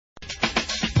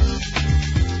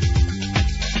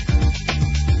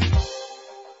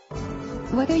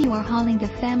Whether you are hauling the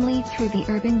family through the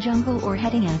urban jungle or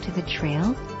heading out to the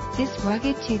trails, this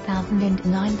rugged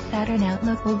 2009 Saturn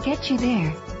Outlook will get you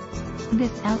there.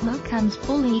 This Outlook comes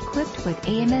fully equipped with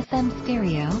AM/FM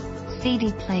stereo,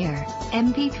 CD player,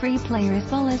 MP3 player, as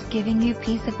well as giving you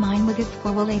peace of mind with its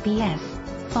 4-wheel ABS,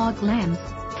 fog lamps,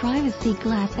 privacy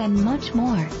glass and much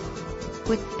more.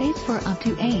 With space for up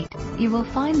to 8, you will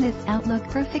find this Outlook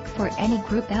perfect for any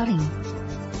group outing.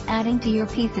 Adding to your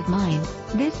peace of mind,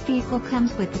 this vehicle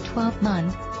comes with a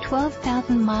 12-month,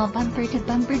 12,000-mile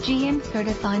bumper-to-bumper GM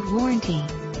certified warranty.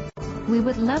 We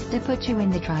would love to put you in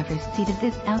the driver's seat of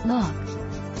this Outlook.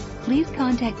 Please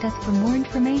contact us for more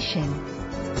information.